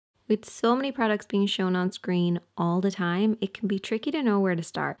With so many products being shown on screen all the time, it can be tricky to know where to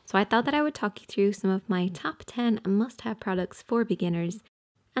start. So I thought that I would talk you through some of my top 10 must-have products for beginners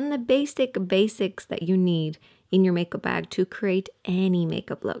and the basics that you need in your makeup bag to create any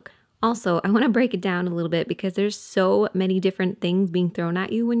makeup look. Also, I want to break it down a little bit because there's so many different things being thrown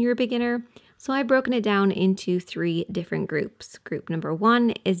at you when you're a beginner. So I've broken it down into 3 different groups. Group number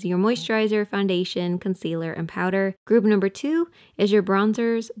 1 is your moisturizer, foundation, concealer, and powder. Group number 2 is your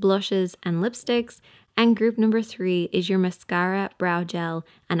bronzers, blushes, and lipsticks. And group number 3 is your mascara, brow gel,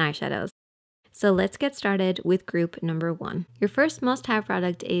 and eyeshadows. So let's get started with group number 1. Your first must-have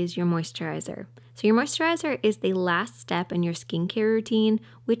product is your moisturizer. So your moisturizer is the last step in your skincare routine,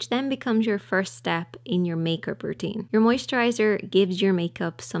 which then becomes your first step in your makeup routine. Your moisturizer gives your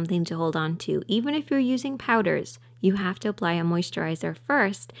makeup something to hold on to. Even if you're using powders, you have to apply a moisturizer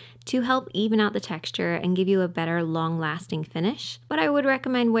first to help even out the texture and give you a better long-lasting finish. But I would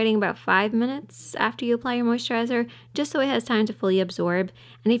recommend waiting about 5 minutes after you apply your moisturizer, just so it has time to fully absorb.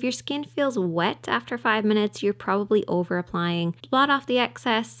 And if your skin feels wet after 5 minutes, you're probably over-applying. Blot off the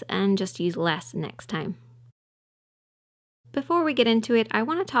excess and just use less next time. Before we get into it, I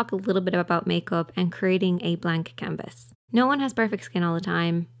want to talk a little bit about makeup and creating a blank canvas. No one has perfect skin all the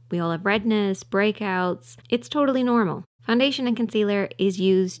time. We all have redness, breakouts. It's totally normal. Foundation and concealer is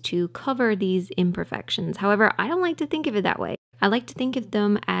used to cover these imperfections. However, I don't like to think of it that way. I like to think of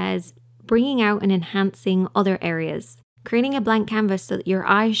them as bringing out and enhancing other areas. Creating a blank canvas so that your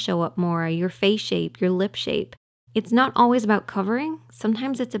eyes show up more, your face shape, your lip shape. It's not always about covering.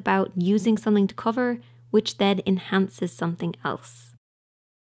 Sometimes it's about using something to cover, which then enhances something else.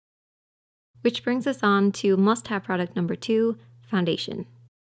 Which brings us on to must-have product number 2, foundation.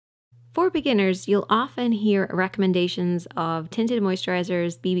 For beginners, you'll often hear recommendations of tinted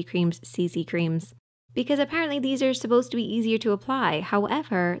moisturizers, BB creams, CC creams, because apparently these are supposed to be easier to apply.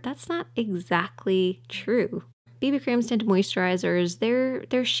 However, that's not exactly true. BB creams, tinted moisturizers,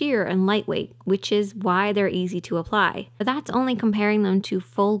 they're sheer and lightweight, which is why they're easy to apply. But that's only comparing them to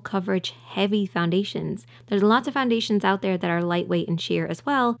full coverage heavy foundations. There's lots of foundations out there that are lightweight and sheer as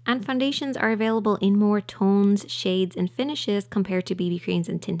well, and foundations are available in more tones, shades, and finishes compared to BB creams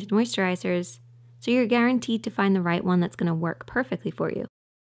and tinted moisturizers. So you're guaranteed to find the right one that's going to work perfectly for you.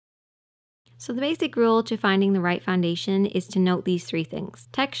 So the basic rule to finding the right foundation is to note these 3 things: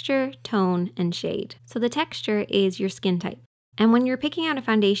 texture, tone, and shade. So the texture is your skin type. And when you're picking out a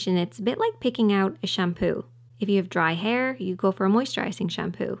foundation, it's a bit like picking out a shampoo. If you have dry hair, you go for a moisturizing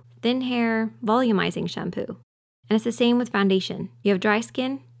shampoo. Thin hair, volumizing shampoo. And it's the same with foundation. You have dry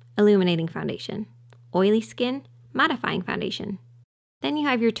skin, illuminating foundation. Oily skin, mattifying foundation. Then you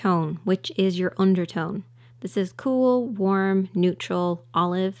have your tone, which is your undertone. This is cool, warm, neutral,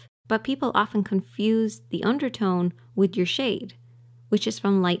 olive. But people often confuse the undertone with your shade, which is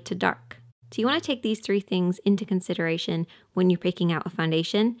from light to dark. So you want to take these 3 things into consideration when you're picking out a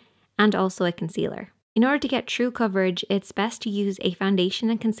foundation and also a concealer. In order to get true coverage, it's best to use a foundation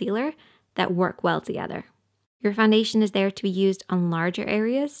and concealer that work well together. Your foundation is there to be used on larger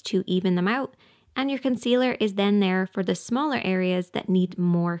areas to even them out, and your concealer is then there for the smaller areas that need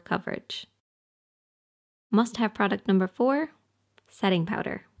more coverage. Must-have product number 4, setting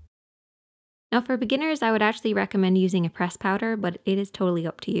powder. Now for beginners, I would actually recommend using a pressed powder, but it is totally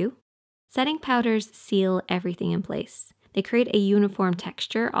up to you. Setting powders seal everything in place. They create a uniform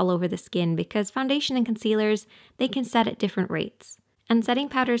texture all over the skin because foundation and concealers, they can set at different rates. And setting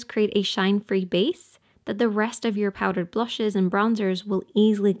powders create a shine-free base that the rest of your powdered blushes and bronzers will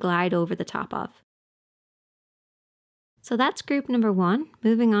easily glide over the top of. So that's group number 1.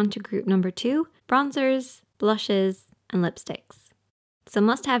 Moving on to group number 2, bronzers, blushes, and lipsticks. So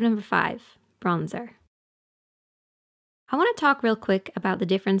must-have number 5. Bronzer. I want to talk real quick about the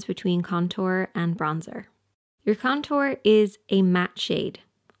difference between contour and bronzer. Your contour is a matte shade,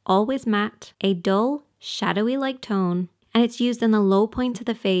 always matte, a dull, shadowy-like tone, and it's used in the low points of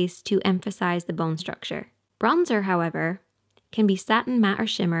the face to emphasize the bone structure. Bronzer, however, can be satin, matte, or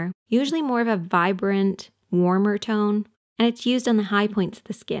shimmer, usually more of a vibrant, warmer tone, and it's used on the high points of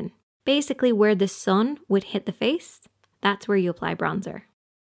the skin. Basically, where the sun would hit the face, that's where you apply bronzer.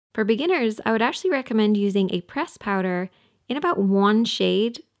 For beginners, I would actually recommend using a pressed powder in about 1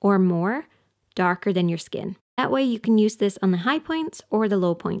 shade or more darker than your skin. That way you can use this on the high points or the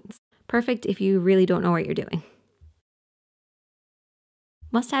low points. Perfect if you really don't know what you're doing.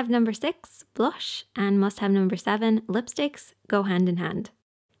 Must-have number 6, blush, and must-have number 7, lipsticks, go hand in hand.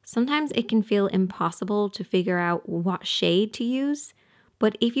 Sometimes it can feel impossible to figure out what shade to use,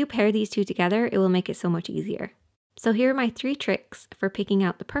 but if you pair these 2 together, it will make it so much easier. So here are my 3 tricks for picking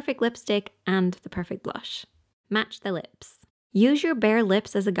out the perfect lipstick and the perfect blush. Match the lips. Use your bare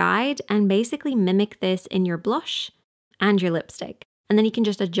lips as a guide and basically mimic this in your blush and your lipstick. And then you can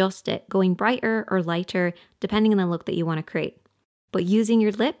just adjust it, going brighter or lighter, depending on the look that you want to create. But using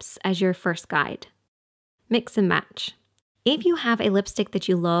your lips as your first guide. Mix and match. If you have a lipstick that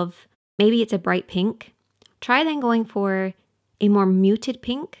you love, maybe it's a bright pink, try then going for a more muted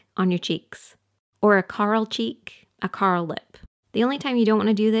pink on your cheeks, or a coral cheek, a coral lip. The only time you don't want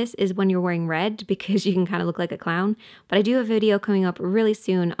to do this is when you're wearing red because you can kind of look like a clown, but I do have a video coming up really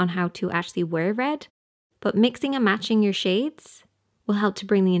soon on how to actually wear red. But mixing and matching your shades will help to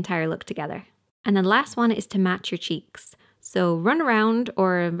bring the entire look together. And the last one is to match your cheeks. So run around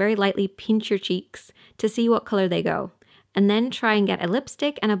or very lightly pinch your cheeks to see what color they go. And then try and get a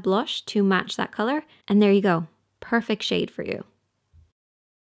lipstick and a blush to match that color. And there you go. Perfect shade for you.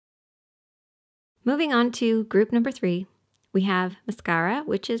 Moving on to group number 3, we have mascara,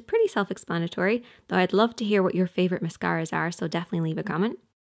 which is pretty self-explanatory, though I'd love to hear what your favorite mascaras are, so definitely leave a comment.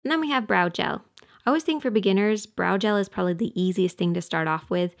 And then we have brow gel. I always think for beginners, brow gel is probably the easiest thing to start off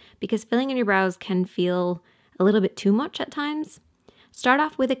with because filling in your brows can feel a little bit too much at times. Start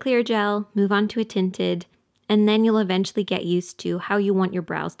off with a clear gel, move on to a tinted, and then you'll eventually get used to how you want your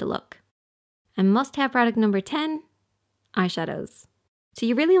brows to look. And must-have product number 10, eyeshadows. So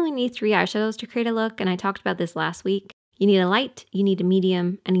you really only need 3 eyeshadows to create a look, and I talked about this last week. You need a light, you need a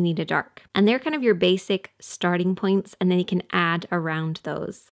medium, and you need a dark. And they're kind of your basic starting points, and then you can add around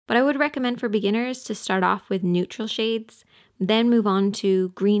those. But I would recommend for beginners to start off with neutral shades, then move on to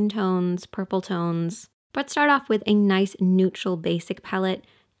green tones, purple tones, but start off with a nice neutral basic palette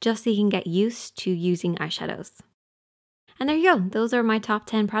just so you can get used to using eyeshadows. And there you go. Those are my top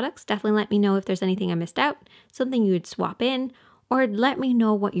 10 products. Definitely let me know if there's anything I missed out, something you would swap in, or let me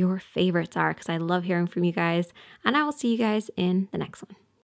know what your favorites are because I love hearing from you guys. And I will see you guys in the next one.